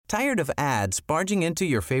Tired of ads barging into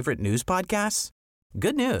your favorite news podcasts?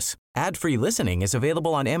 Good news. Ad-free listening is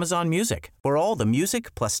available on Amazon Music for all the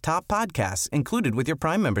music plus top podcasts included with your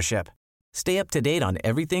Prime membership. Stay up to date on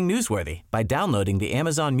everything newsworthy by downloading the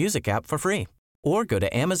Amazon Music app for free or go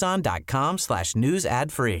to amazon.com/news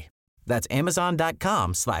ad free. That's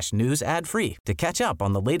amazon.com/news ad free to catch up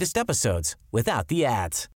on the latest episodes without the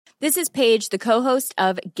ads. This is Paige, the co-host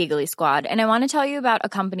of Giggly Squad, and I want to tell you about a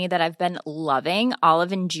company that I've been loving,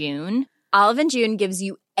 Olive & June. Olive & June gives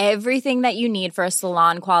you everything that you need for a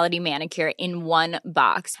salon-quality manicure in one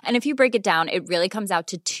box. And if you break it down, it really comes out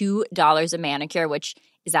to $2 a manicure, which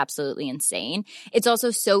is absolutely insane. It's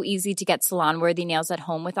also so easy to get salon-worthy nails at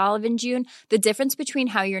home with Olive & June. The difference between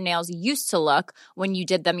how your nails used to look when you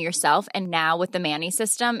did them yourself and now with the Mani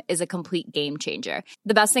system is a complete game changer.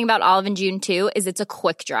 The best thing about Olive & June, too, is it's a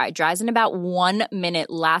quick dry. Dries in about 1 minute,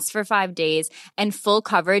 lasts for 5 days, and full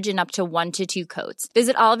coverage in up to 1 to 2 coats.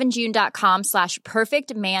 Visit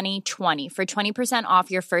oliveandjune.com/perfectmani20 for 20%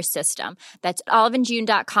 off your first system. That's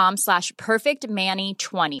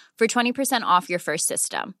oliveandjune.com/perfectmani20 for 20% off your first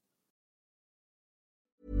system.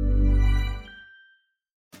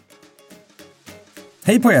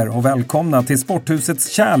 Hej på er och välkomna till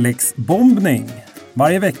Sporthusets Kärleksbombning.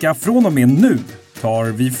 Varje vecka från och med nu tar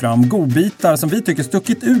vi fram godbitar som vi tycker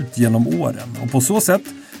stuckit ut genom åren. Och på så sätt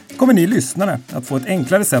kommer ni lyssnare att få ett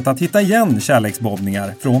enklare sätt att hitta igen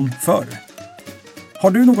kärleksbombningar från förr.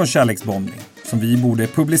 Har du någon kärleksbombning som vi borde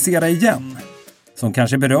publicera igen? Som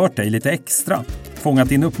kanske berört dig lite extra, fångat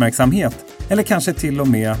din uppmärksamhet eller kanske till och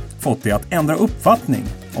med fått dig att ändra uppfattning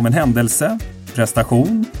om en händelse,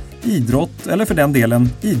 prestation, idrott eller för den delen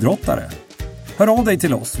idrottare. Hör av dig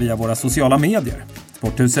till oss via våra sociala medier.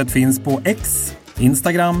 Sporthuset finns på X,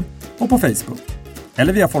 Instagram och på Facebook.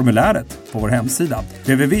 Eller via formuläret på vår hemsida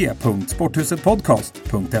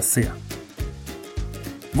www.sporthusetpodcast.se.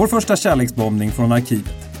 Vår första kärleksbombning från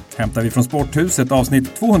arkivet hämtar vi från Sporthuset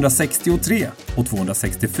avsnitt 263 och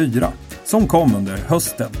 264 som kom under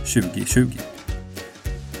hösten 2020.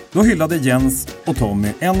 Då hyllade Jens och Tommy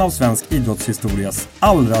en av svensk idrottshistorias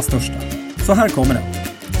allra största. Så här kommer den.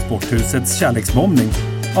 Sporthusets kärleksbombning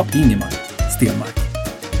av Ingemar, Stenmark.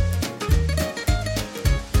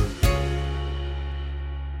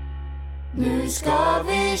 Nu ska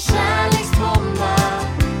vi kärleksbomba.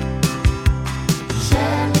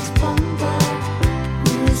 Kärleksbomba.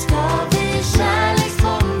 Nu ska vi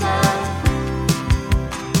kärleksbomba.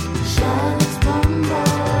 Kärleksbomba.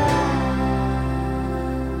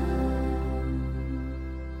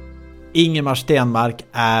 Ingemar Stenmark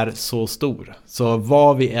är så stor. Så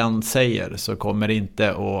vad vi än säger så kommer det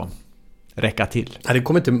inte att räcka till. Nej, det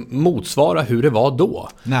kommer inte motsvara hur det var då.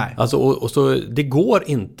 Nej. Alltså, och så, det går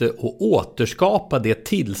inte att återskapa det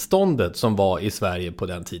tillståndet som var i Sverige på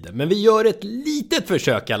den tiden. Men vi gör ett litet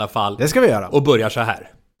försök i alla fall. Det ska vi göra. Och börjar så här.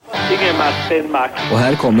 Ingemar Stenmark. Och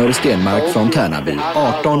här kommer Stenmark från Tärnaby,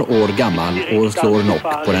 18 år gammal och slår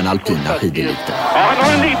knock på den alpina skideliten. Ja, han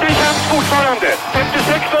har en liten chans fortfarande.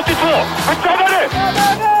 56-82. Han klarar det!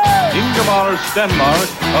 Ingemar Stenmark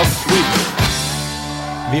of Sweden.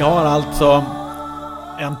 Vi har alltså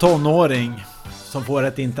en tonåring som får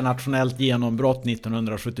ett internationellt genombrott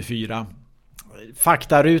 1974.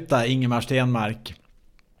 Faktaruta Ingemar Stenmark.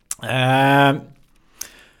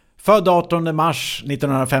 Född 18 mars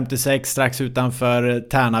 1956 strax utanför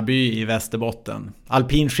Tärnaby i Västerbotten.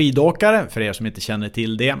 Alpin skidåkare, för er som inte känner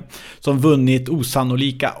till det, som vunnit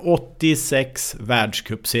osannolika 86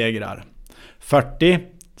 världscupsegrar. 40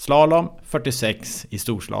 slalom, 46 i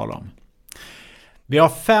storslalom. Vi har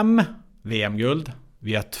 5 VM-guld,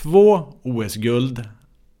 vi har 2 OS-guld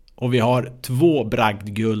och vi har 2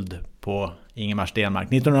 bragdguld på Ingemar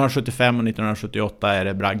Stenmark. 1975 och 1978 är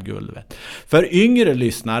det bragdguldet. För yngre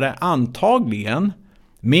lyssnare antagligen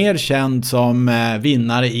mer känd som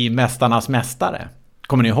vinnare i Mästarnas mästare.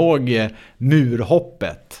 Kommer ni ihåg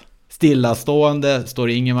murhoppet? Stillastående står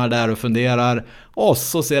Ingemar där och funderar och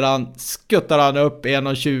så sedan skuttar han upp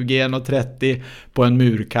 1,20, 1,30 på en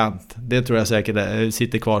murkant. Det tror jag säkert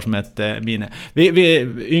sitter kvar som ett minne. Vi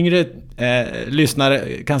yngre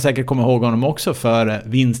lyssnare kan säkert komma ihåg honom också för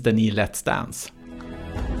vinsten i Let's Dance.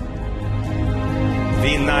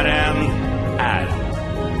 Vinnaren är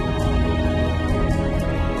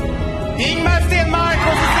Ingemar Stenmark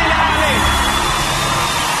och Cecilia Berling.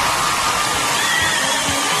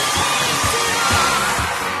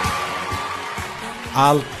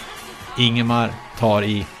 Allt Ingemar tar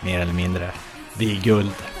i mer eller mindre, det är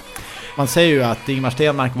guld. Man säger ju att Ingemar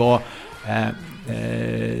Stenmark var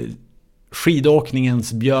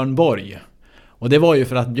skidåkningens Björn Borg. Och det var ju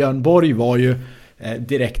för att Björn Borg var ju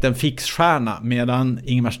direkt en fixstjärna, medan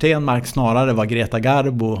Ingemar Stenmark snarare var Greta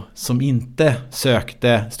Garbo som inte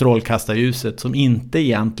sökte strålkastarljuset, som inte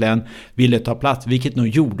egentligen ville ta plats, vilket nog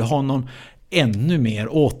gjorde honom ännu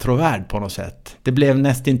mer åtråvärd på något sätt. Det blev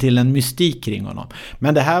nästan till en mystik kring honom.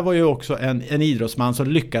 Men det här var ju också en idrottsman som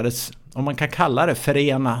lyckades, om man kan kalla det,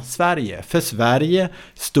 förena Sverige. För Sverige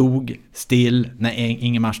stod still när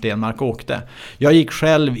Ingemar Stenmark åkte. Jag gick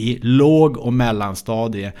själv i låg- och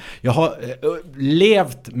mellanstadie. Jag har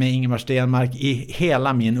levt med Ingemar Stenmark i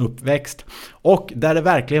hela min uppväxt. Och där det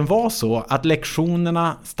verkligen var så att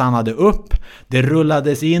lektionerna stannade upp. Det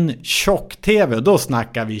rullades in tjock-tv. Då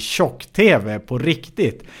snackar vi tjock-tv på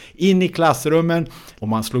riktigt. In i klassrummen. Och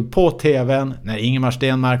man slog på tvn när Ingemar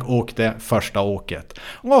Stenmark åkte första åket.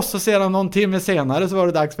 Och så sedan någon timme senare så var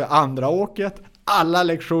det dags för andra åket. Alla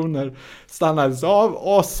lektioner stannades av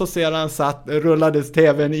och så sedan rullades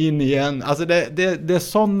tvn in igen. Alltså det är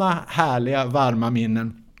sådana härliga varma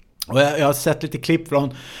minnen. Och jag har sett lite klipp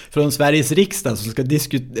från Sveriges riksdag som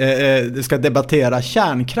ska debattera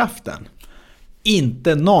kärnkraften.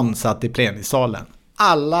 Inte någon satt i plenisalen.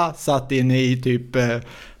 Alla satt inne i typ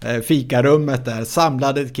fikarummet där,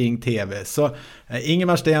 samlade kring tv. Så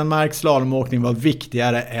Ingemar Stenmarks slalomåkning var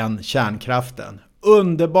viktigare än kärnkraften.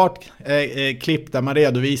 Underbart klipp där man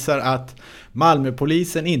redovisar att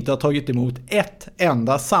Malmöpolisen inte har tagit emot ett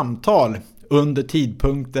enda samtal under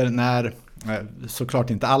tidpunkter när, såklart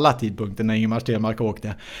inte alla tidpunkter när Ingemar Stenmark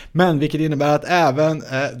åkte, men vilket innebär att även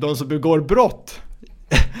de som begår brott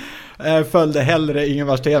följde hellre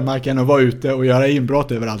Ingemar Stenmark än att vara ute och göra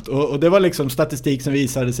inbrott överallt. Och det var liksom statistik som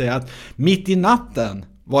visade sig att mitt i natten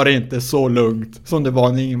var det inte så lugnt som det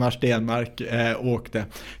var när Ingemar Stenmark åkte.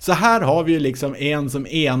 Så här har vi ju liksom en som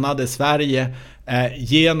enade Sverige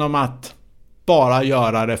genom att bara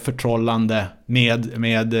göra det förtrollande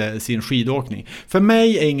med sin skidåkning. För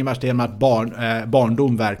mig är Ingemar Stenmark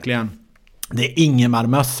barndom verkligen. Det är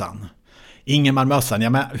Ingemar-mössan. Ingemar-mössan. Ja,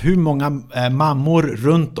 men hur många mammor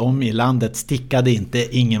runt om i landet stickade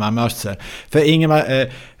inte Ingemar-mössor? För Ingemar,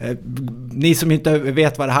 ni som inte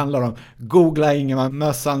vet vad det handlar om, googla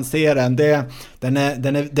Ingemar-mössan, se den. Den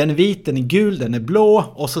är vit, den är gul, den är blå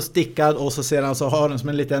och så stickad och så sedan så har den som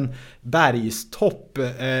en liten bergstopp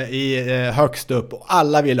högst upp och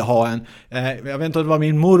alla ville ha en. Jag vet inte om det var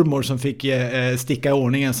min mormor som fick sticka i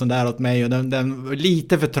ordningen sån där åt mig och den var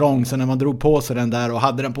lite för trång, så när man drog på sig den där och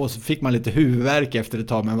hade den på så fick man lite huvudvärk efter ett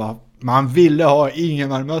tag, men man ville ha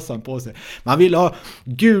Ingemar-mössan på sig. Man ville ha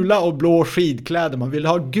gula och blå skidkläder, man ville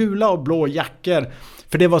ha gula och blå jackor,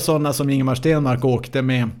 för det var sådana som Ingemar Stenmark åkte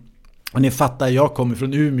med. Och ni fattar, jag kommer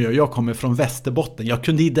från Umeå, jag kommer från Västerbotten. Jag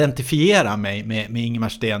kunde identifiera mig med Ingemar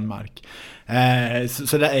Stenmark.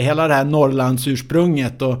 Så hela det här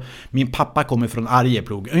Norrlandsursprunget, och min pappa kommer från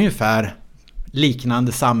Arjeplog, ungefär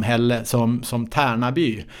liknande samhälle som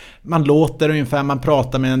Tärnaby. Man låter ungefär, man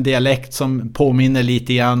pratar med en dialekt som påminner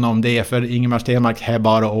lite grann om det, för Ingemar Stenmark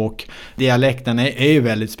Hebbar och dialekten är ju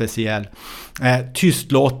väldigt speciell.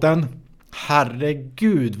 Tystlåten,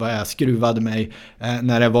 herregud vad jag skruvade mig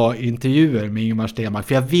när det var intervjuer med Ingemar Stenmark,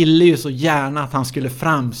 för jag ville ju så gärna att han skulle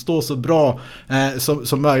framstå så bra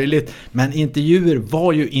som möjligt, men intervjuer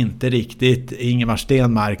var ju inte riktigt Ingemar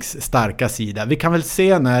Stenmarks starka sida. Vi kan väl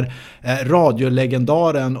se när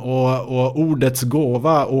radiolegendaren och ordets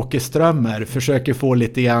gåva Åke Strömmer försöker få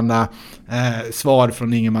lite grann svar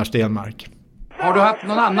från Ingemar Stenmark. Har du haft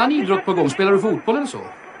någon annan idrott på gång? Spelar du fotboll eller så?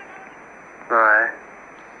 Nej.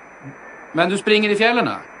 Men du springer i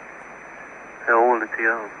fjällerna? Ja, lite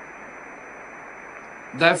grann.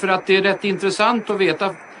 Därför att det är rätt intressant att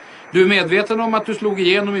veta. Du är medveten om att du slog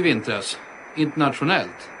igenom i vintras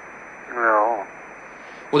internationellt? Ja.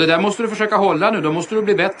 Och det där måste du försöka hålla nu. Då måste du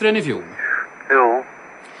bli bättre än i fjol. Jo.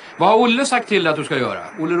 Vad har Olle sagt till dig att du ska göra?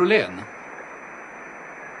 Olle Rolén?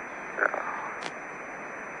 Ja.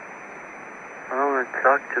 Han har väl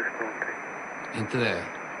sagt just någonting. Inte det.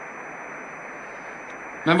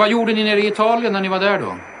 Men vad gjorde ni nere i Italien när ni var där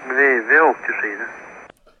då? Vi åkte skidor.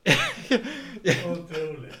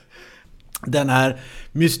 Otroligt. Den här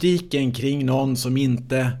mystiken kring någon som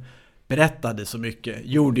inte berättade så mycket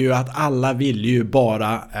gjorde ju att alla ville ju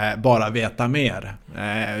bara veta mer.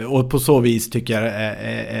 Och på så vis tycker jag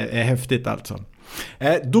är häftigt alltså.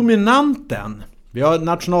 Dominanten. Vi har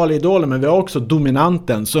nationalidolen, men vi har också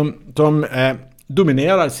dominanten som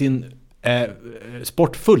dominerar sin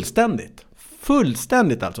sport fullständigt.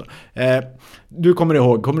 Fullständigt alltså. Du kommer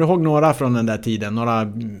ihåg några från den där tiden?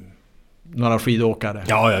 Några några skidåkare?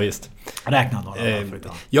 Ja, visst. Räkna några.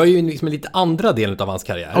 Jag är ju liksom lite andra delen av hans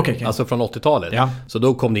karriär. Okay. Alltså från 80-talet. Ja. Så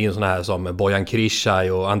då kom det in såna här som Bojan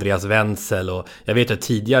Krishaj och Andreas Wenzel. Och jag vet att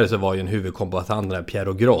tidigare så var ju en huvudkombatant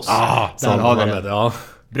Piero Gross. Där har vi det. Ja.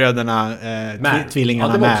 Bröderna,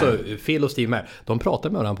 tvillingarna. Ja, det var också Phil och Steve Mayer. De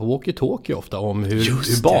pratade med varandra på walkie-talkie ofta om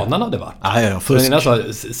hur banan hade varit. Ja, fusk.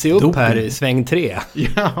 Se upp här i sväng 3.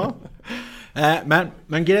 Ja.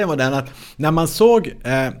 Men grejen var den att när man såg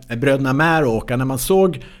bröderna Mayer åka, när man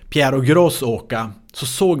såg Piero Gross åka, så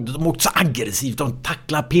såg de åkte så aggressivt. De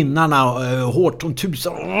tacklade pinnarna hårt som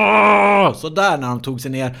tusen. Så där när de tog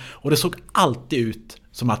sig ner. Och det såg alltid ut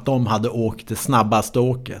som att de hade åkt det snabbaste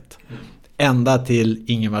åket. Ända till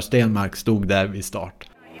Ingemar Stenmark stod där vid start.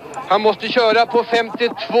 Han måste köra på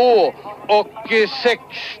 52 och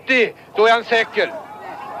 60. Då är han säker.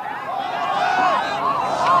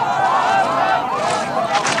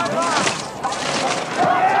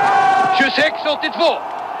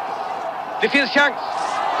 Det finns chans.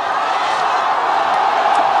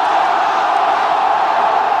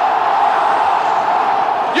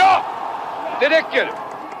 Ja! Det räcker.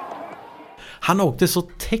 Han åkte så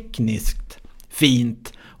tekniskt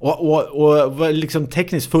fint och liksom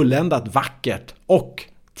tekniskt fulländat, vackert och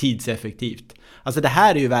tidseffektivt. Alltså det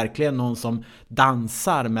här är ju verkligen någon som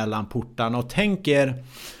dansar mellan portarna och tänker,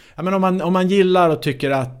 ja, men om man gillar och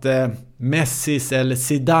tycker att Messis eller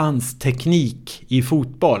Zidans teknik i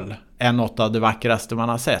fotboll är något av det vackraste man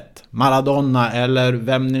har sett, Maradona eller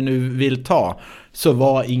vem ni nu vill ta, så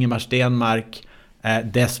var Ingemar Stenmark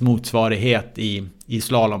dess motsvarighet i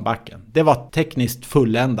slalombacken. Det var tekniskt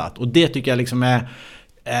fulländat och det tycker jag liksom är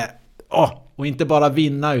och inte bara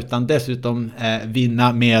vinna utan dessutom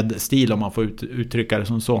vinna med stil, om man får uttrycka det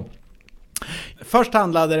som så. Först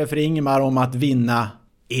handlade det för Ingemar om att vinna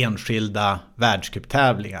enskilda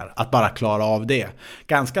världscuptävlingar, att bara klara av det.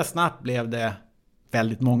 Ganska snabbt blev det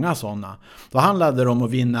väldigt många sådana. Då handlade det om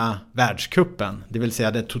att vinna världscupen, det vill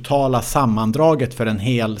säga det totala sammandraget för en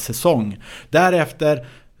hel säsong. Därefter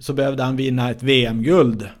så behövde han vinna ett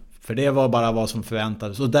VM-guld, för det var bara vad som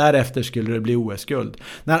förväntades. Och därefter skulle det bli OS-guld.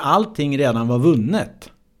 När allting redan var vunnet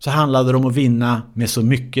så handlade det om att vinna med så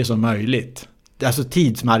mycket som möjligt. Alltså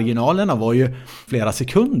tidsmarginalerna var ju flera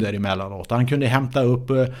sekunder emellanåt. Han kunde hämta upp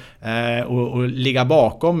och ligga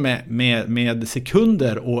bakom med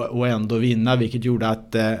sekunder och ändå vinna, vilket gjorde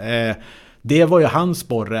att det var ju hans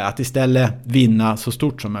sporre att istället vinna så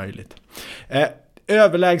stort som möjligt.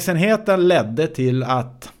 Överlägsenheten ledde till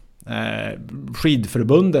att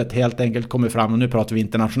skidförbundet helt enkelt kommer fram, och nu pratar vi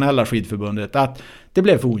internationella skidförbundet, att det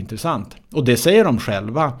blev för ointressant. Och det säger de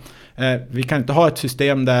själva. Vi kan inte ha ett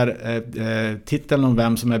system där titeln om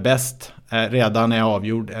vem som är bäst redan är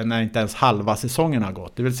avgjord när inte ens halva säsongen har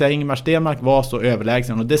gått. Det vill säga Ingemar Stenmark var så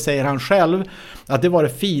överlägsen, och det säger han själv att det var det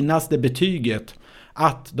finaste betyget,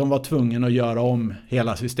 att de var tvungna att göra om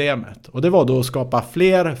hela systemet. Och det var då att skapa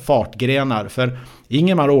fler fartgrenar, för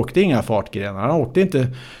Ingemar åkte inga fartgrenar, han åkte inte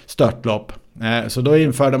störtlopp. Så då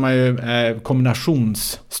införde man ju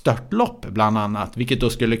kombinationsstörtlopp bland annat, vilket då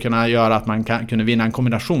skulle kunna göra att man kunde vinna en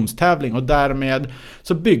kombinationstävling, och därmed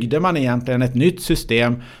så byggde man egentligen ett nytt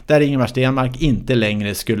system där Ingemar Stenmark inte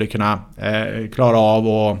längre skulle kunna klara av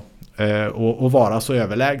och vara så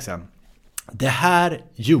överlägsen. Det här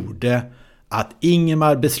gjorde att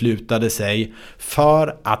Ingemar beslutade sig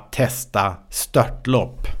för att testa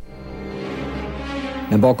störtlopp.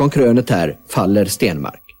 Men bakom krönet här faller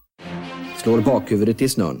Stenmark. Slår bakhuvudet i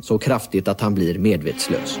snön så kraftigt att han blir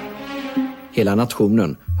medvetslös. Hela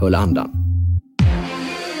nationen höll andan.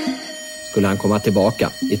 Skulle han komma tillbaka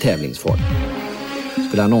i tävlingsform?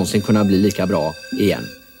 Skulle han någonsin kunna bli lika bra igen?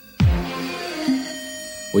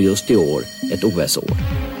 Och just i år, ett OS-år.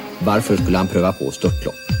 Varför skulle han pröva på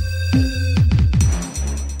störtlopp?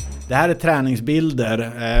 Det här är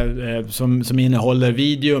träningsbilder som innehåller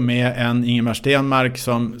video med en Ingemar Stenmark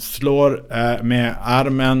som slår med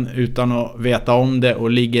armen utan att veta om det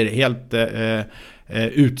och ligger helt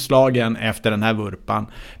utslagen efter den här vurpan.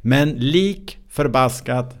 Men lik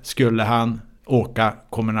förbaskat skulle han åka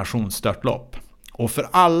kombinationsstörtlopp. Och för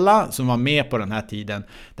alla som var med på den här tiden,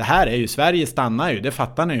 det här är ju, Sverige stannar ju, det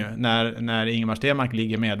fattar ni ju, när Ingemar Stenmark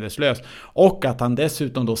ligger medvetslös. Och att han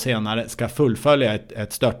dessutom då senare ska fullfölja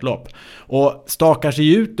ett störtlopp. Och stakar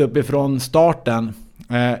sig ut uppifrån starten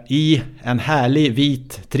i en härlig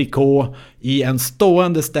vit trikå, i en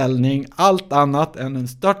stående ställning, allt annat än en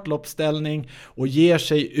störtloppsställning, och ger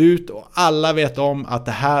sig ut, och alla vet om att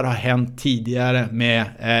det här har hänt tidigare med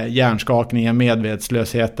hjärnskakningen,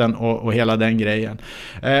 medvetslösheten och hela den grejen.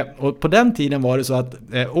 Och på den tiden var det så att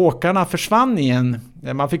åkarna försvann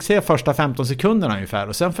man fick se första 15 sekunderna ungefär,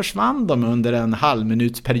 och sen försvann de under en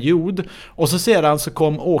halvminutsperiod, och så sedan så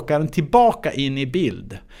kom åkaren tillbaka in i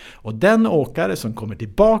bild. Och den åkare som kommer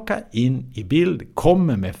tillbaka in i bild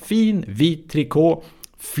kommer med fin vit trikå,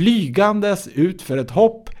 flygandes ut för ett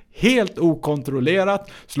hopp, helt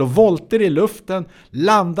okontrollerat, slår volter i luften,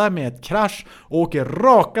 landar med ett krasch och åker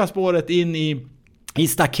raka spåret in i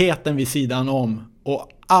staketen vid sidan om. Och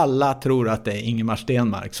alla tror att det är Ingemar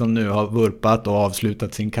Stenmark som nu har vurpat och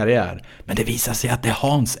avslutat sin karriär. Men det visar sig att det är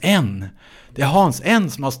Hans N. Det är Hans N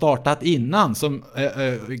som har startat innan, som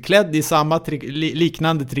klädd i samma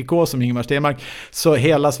liknande trikå som Ingemar Stenmark, så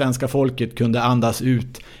hela svenska folket kunde andas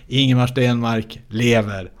ut. Ingemar Stenmark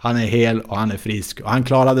lever, han är hel och han är frisk, och han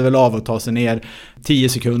klarade väl av att ta sig ner 10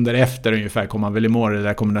 sekunder efter ungefär, kom han väl i mål i det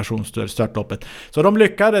där kombinationsstörtloppet. Så de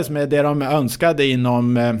lyckades med det de önskade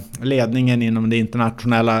inom ledningen inom det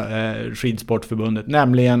internationella skidsportförbundet,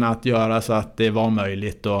 nämligen att göra så att det var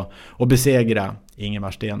möjligt att besegra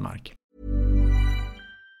Ingemar Stenmark.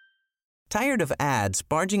 Tired of ads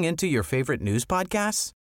barging into your favorite news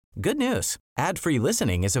podcasts? Good news. Ad-free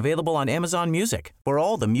listening is available on Amazon Music for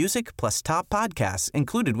all the music plus top podcasts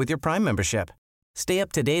included with your Prime membership. Stay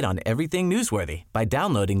up to date on everything newsworthy by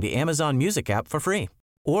downloading the Amazon Music app for free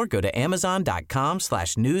or go to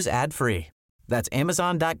amazon.com/news ad free. That's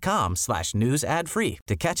amazon.com/news ad free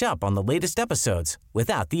to catch up on the latest episodes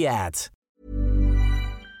without the ads.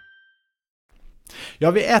 Jag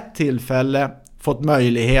har vid ett tillfälle fått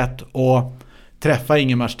möjlighet att träffa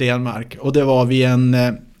Ingemar Stenmark, och det var vid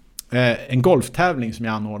en golftävling som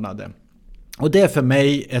jag anordnade. Och det är för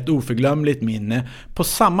mig ett oförglömligt minne, på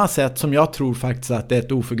samma sätt som jag tror faktiskt att det är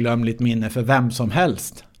ett oförglömligt minne för vem som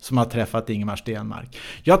helst som har träffat Ingemar Stenmark.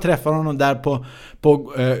 Jag träffar honom där på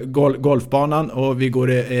golfbanan, och vi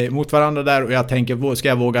går mot varandra där, och jag tänker, ska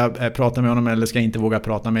jag våga prata med honom eller ska jag inte våga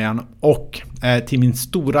prata med honom? Och till min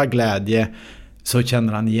stora glädje så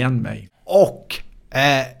känner han igen mig. Och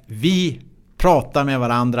vi pratar med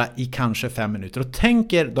varandra i kanske 5 minuter. Och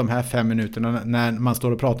tänker de här 5 minuterna när man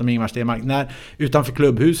står och pratar med Ingemar Stenmark, utanför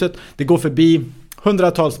klubbhuset, det går förbi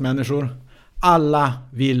hundratals människor. Alla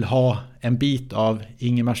vill ha en bit av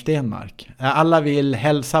Ingemar Stenmark. Alla vill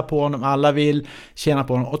hälsa på honom, alla vill känna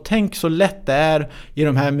på honom. Och tänk så lätt det är i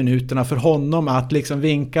de här minuterna för honom att liksom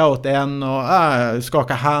vinka åt en och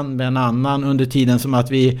skaka hand med en annan, under tiden som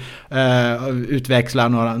att vi utväxlar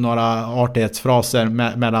några artighetsfraser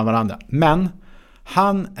mellan varandra. Men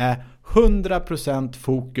han är 100%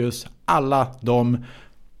 fokus alla de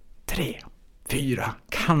 3, 4,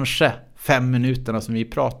 kanske 5 minuterna som vi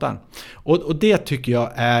pratar. Och det tycker jag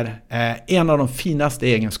är en av de finaste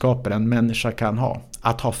egenskaper en människa kan ha.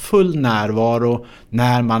 Att ha full närvaro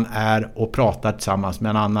när man är och pratar tillsammans med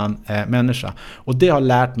en annan människa. Och det har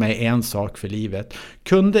lärt mig en sak för livet.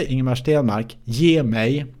 Kunde Ingemar Stenmark ge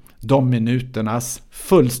mig de minuternas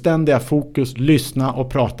fullständiga fokus, lyssna och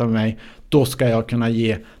prata med mig, då ska jag kunna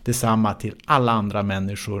ge detsamma till alla andra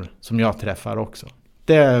människor som jag träffar också.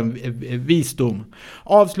 Det är visdom.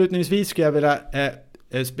 Avslutningsvis ska jag vilja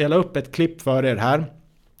spela upp ett klipp för er här,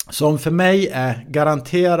 som för mig är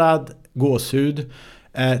garanterad gåshud,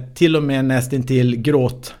 till och med nästintill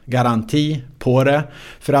gråtgaranti på det,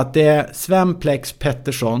 för att det är Sven Plex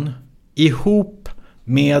Pettersson ihop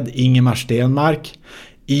med Ingemar Stenmark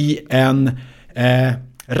i en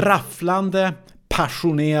rafflande,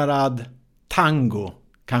 passionerad tango,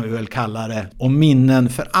 kan vi väl kalla det, och minnen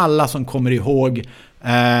för alla som kommer ihåg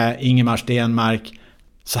Ingemar Stenmark.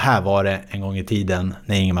 Så här var det en gång i tiden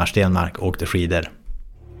när Ingemar Stenmark åkte skidor.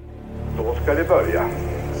 Då ska det börja.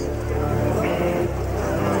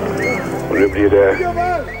 Och nu blir det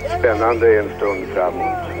spännande en stund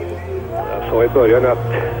framåt. Jag sa i början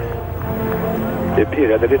att det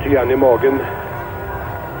pirrade lite grann i magen.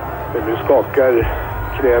 Men nu skakar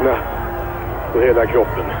knäna och hela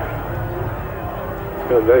kroppen.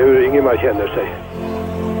 Jag undrar hur Ingemar känner sig.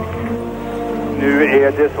 Nu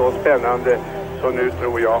är det så spännande så nu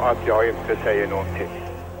tror jag att jag inte säger någonting.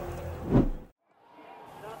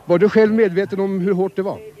 Var du själv medveten om hur hårt det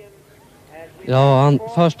var? Ja,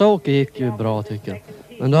 första åket gick ju bra tycker jag.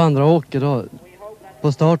 Men då andra åket då,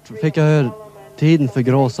 på start fick jag höra tiden för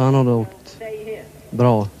grås, han hade åkt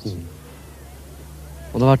bra.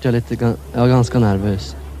 Och då var jag ganska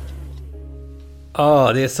nervös.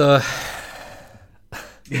 Ja, det är så...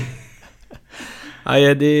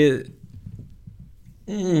 Ja, det är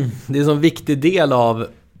en sån viktig del av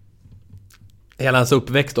hela hans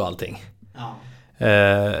uppväxt och allting. Ja.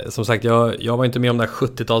 Som sagt, jag var inte med om de där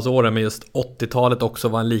 70-talsåren, men just 80-talet också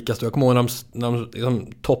var en lika stor. Jag kommer ihåg när de liksom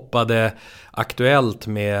toppade Aktuellt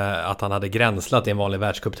med att han hade gränslat i en vanlig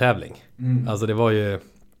världscuptävling. Alltså det var ju...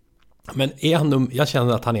 Men jag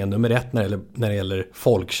känner att han är nummer 1 när det gäller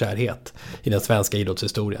folkkärhet i den svenska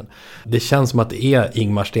idrottshistorien. Det känns som att det är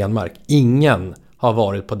Ingemar Stenmark. Ingen har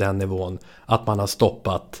varit på den nivån att man har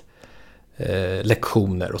stoppat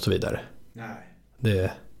lektioner och så vidare.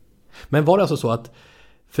 Nej. Men var det alltså så att,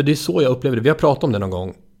 för det är så jag upplevde det, vi har pratat om det någon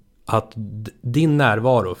gång, att din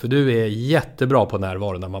närvaro, för du är jättebra på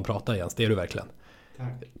närvaro när man pratar, Jens, det är du verkligen.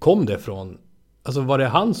 Tack. Kom det från, alltså var det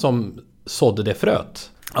han som sådde det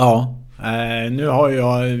fröet? Ja, nu har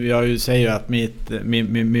jag säger ju att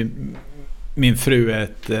min fru är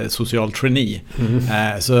ett socialt geni.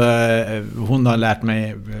 Så hon har lärt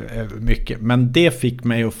mig mycket. Men det fick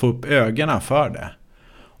mig att få upp ögonen för det.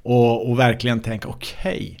 Och verkligen tänka,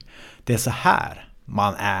 okej, det är så här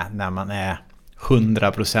man är när man är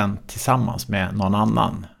 100% tillsammans med någon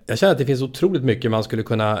annan. Jag känner att det finns otroligt mycket man skulle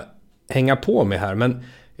kunna hänga på med här. Men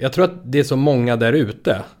jag tror att det är så många där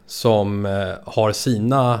ute som har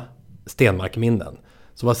sina Stenmark-minnen.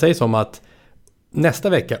 Så vad sägs om att nästa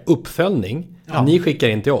vecka uppföljning, ni skickar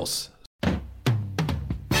in till oss.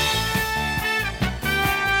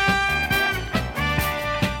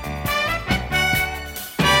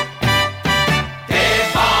 Det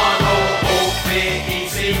var att åka med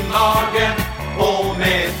is i magen och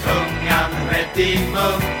med tungan rätt i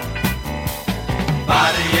mun.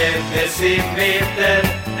 Varje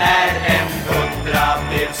decimeter är en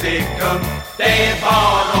 100-del sekund. Det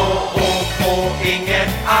var att åka och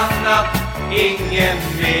inget annat. Ingen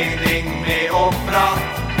mening med att prata.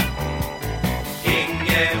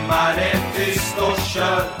 Ingemar är tyst och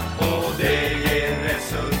kör och det ger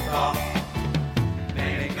resultat.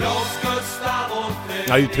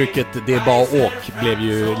 Ja, uttrycket "det är bara åk" blev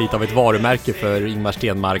ju lite av ett varumärke för Ingemar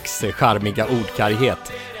Stenmarks charmiga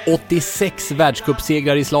ordkarghet. 86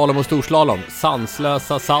 världscupsegrar i slalom och storslalom.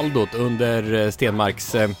 Sanslösa saldot under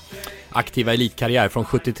Stenmarks aktiva elitkarriär från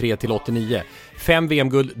 73 till 89. 5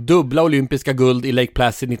 VM-guld, dubbla olympiska guld i Lake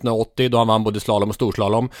Placid 1980 då han vann både slalom och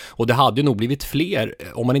storslalom. Och det hade nog blivit fler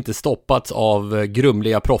om man inte stoppats av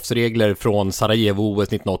grumliga proffsregler från Sarajevo-OS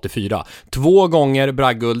 1984. 2 gånger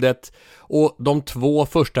bragguldet och de 2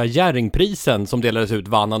 första Jerringprisen som delades ut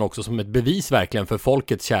vann han också som ett bevis verkligen för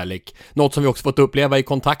folkets kärlek. Något som vi också fått uppleva i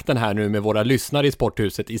kontakten här nu med våra lyssnare i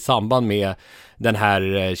Sporthuset i samband med den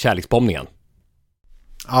här kärleksbombningen.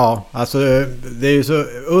 Ja, alltså det är ju så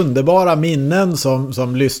underbara minnen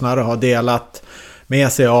som lyssnare har delat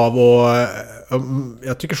med sig av och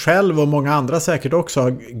jag tycker själv och många andra säkert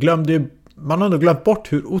också man har nog glömt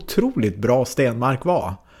bort hur otroligt bra Stenmark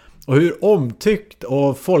var och hur omtyckt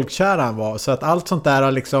och folkkär han var, så att allt sånt där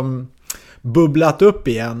har liksom bubblat upp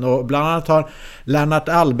igen. Och bland annat har Lennart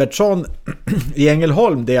Albertsson i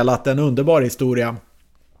Ängelholm delat en underbar historia.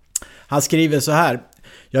 Han skriver så här: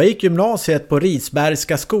 jag gick gymnasiet på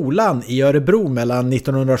Risbergska skolan i Örebro mellan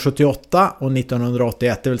 1978 och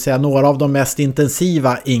 1981, det vill säga några av de mest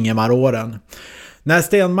intensiva Ingemar-åren. När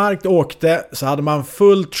Stenmark åkte så hade man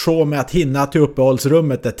fullt sjå med att hinna till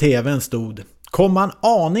uppehållsrummet där tvn stod. Kom man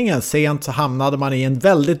aningen sent så hamnade man i en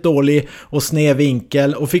väldigt dålig och sned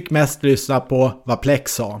vinkel och fick mest lyssna på vad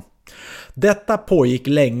Plex sa. Detta pågick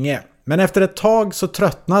länge. Men efter ett tag så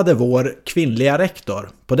tröttnade vår kvinnliga rektor.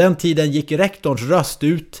 På den tiden gick rektorns röst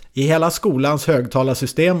ut i hela skolans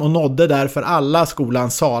högtalarsystem och nådde därför alla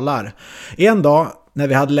skolans salar. En dag när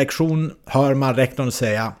vi hade lektion hör man rektorn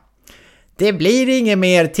säga: det blir inget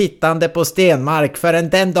mer tittande på Stenmark förrän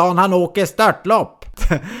den dagen han åker störtlopp.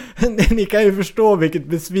 Ni kan ju förstå vilket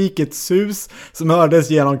besviket sus som hördes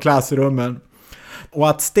genom klassrummen. Och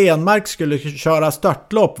att Stenmark skulle köra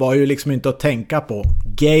störtlopp var ju liksom inte att tänka på.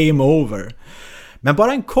 Game over. Men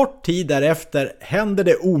bara en kort tid därefter händer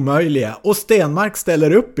det omöjliga och Stenmark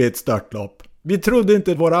ställer upp i ett störtlopp. Vi trodde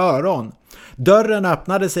inte våra öron. Dörren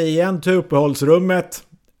öppnade sig igen till uppehållsrummet,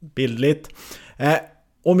 bildligt.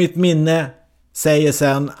 Och mitt minne säger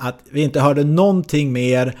sen att vi inte hörde någonting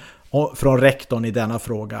mer från rektorn i denna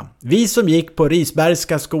fråga. Vi som gick på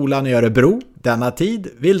Risbergska skolan i Örebro denna tid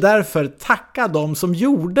vill därför tacka dem som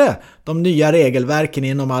gjorde de nya regelverken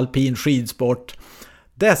inom alpin skidsport.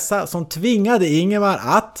 Dessa som tvingade Ingemar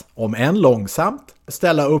att, om än långsamt,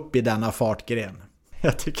 ställa upp i denna fartgren.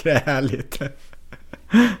 Jag tycker det är härligt.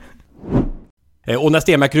 Och när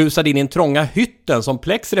Stenmark rusade in i en trånga hytten som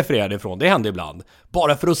Plex refererade ifrån, det hände ibland.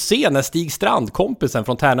 Bara för att se när Stig Strand, kompisen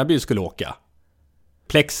från Tärnaby, skulle åka.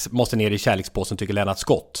 Plex måste ner i kärlekspåsen, tycker Lennart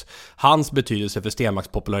Skott. Hans betydelse för Stenmarks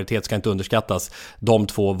popularitet ska inte underskattas. De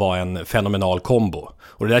två var en fenomenal kombo.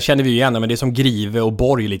 Och det där känner vi ju igen, men det är som Grive och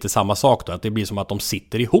Borg lite samma sak då. Att det blir som att de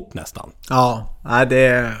sitter ihop nästan. Ja,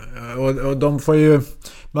 och de får ju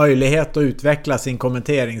möjlighet att utveckla sin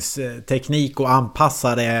kommenteringsteknik och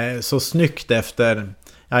anpassa det så snyggt efter,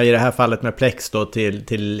 ja, i det här fallet med Plex då,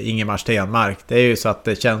 till Ingemar Stenmark. Det är ju så att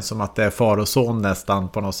det känns som att det är far och son nästan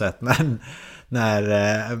på något sätt. Men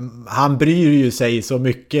han bryr ju sig så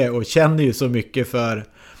mycket och känner ju så mycket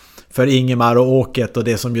för Ingemar och åket och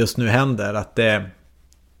det som just nu händer, att det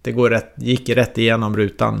gick rätt igenom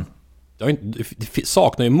rutan. Det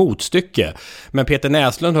saknar ju motstycke. Men Peter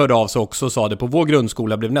Näslund hörde av sig också och sa det: på vår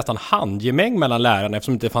grundskola blev nästan handgemäng mellan lärarna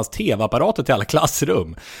eftersom det inte fanns tv-apparater till alla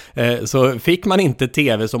klassrum. Så fick man inte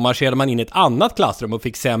tv så marscherade man in i ett annat klassrum och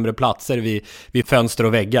fick sämre platser vid fönster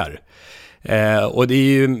och väggar. Och det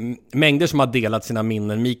är ju mängder som har delat sina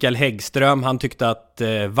minnen. Mikael Häggström, han tyckte att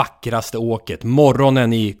vackraste åket,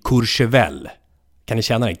 morgonen i Courchevel. Kan ni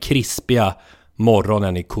känna den krispiga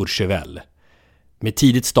morgonen i Courchevel? Med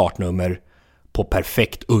tidigt startnummer på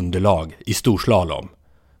perfekt underlag i storslalom.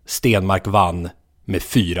 Stenmark vann med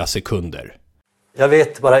 4 sekunder. Jag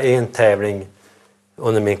vet bara en tävling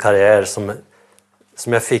under min karriär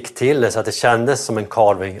som jag fick till det så att det kändes som en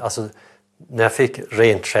carving. Alltså när jag fick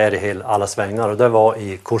rent skär i hela alla svängar, och det var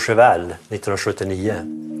i Courchevel 1979.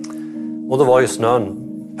 Och då var ju snön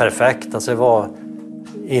perfekt. Alltså det var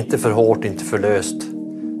inte för hårt, inte för löst.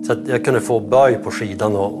 Så att jag kunde få böj på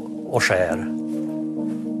skidan och skär.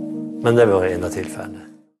 Men det var enda tillfälle.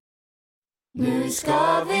 Nu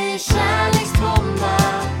ska vi kärleksbomba.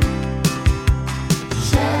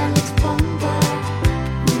 Kärleksbomba.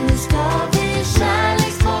 Nu ska vi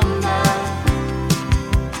kärleksbomba.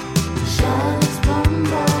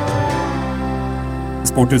 Kärleksbomba.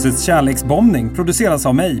 Sporthusets kärleksbombning produceras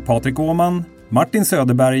av mig, Patrik Åhman, Martin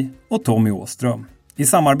Söderberg och Tommy Åström. I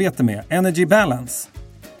samarbete med Energy Balance.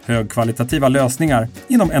 Högkvalitativa lösningar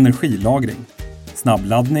inom energilagring,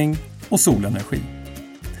 snabbladdning och solenergi.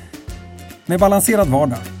 Med balanserad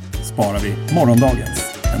vardag sparar vi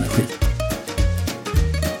morgondagens energi.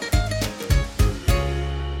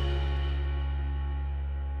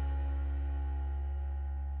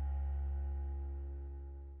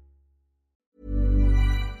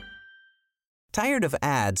 Tired of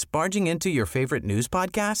ads barging into your favorite news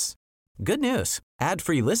podcasts? Good news.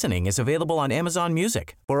 Ad-free listening is available on Amazon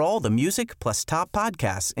Music for all the music plus top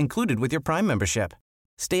podcasts included with your Prime membership.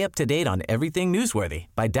 Stay up to date on everything newsworthy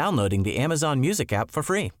by downloading the Amazon Music app for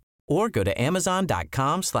free or go to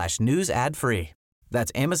amazon.com/news ad free.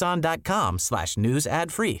 That's amazon.com/news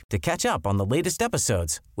ad free to catch up on the latest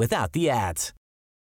episodes without the ads.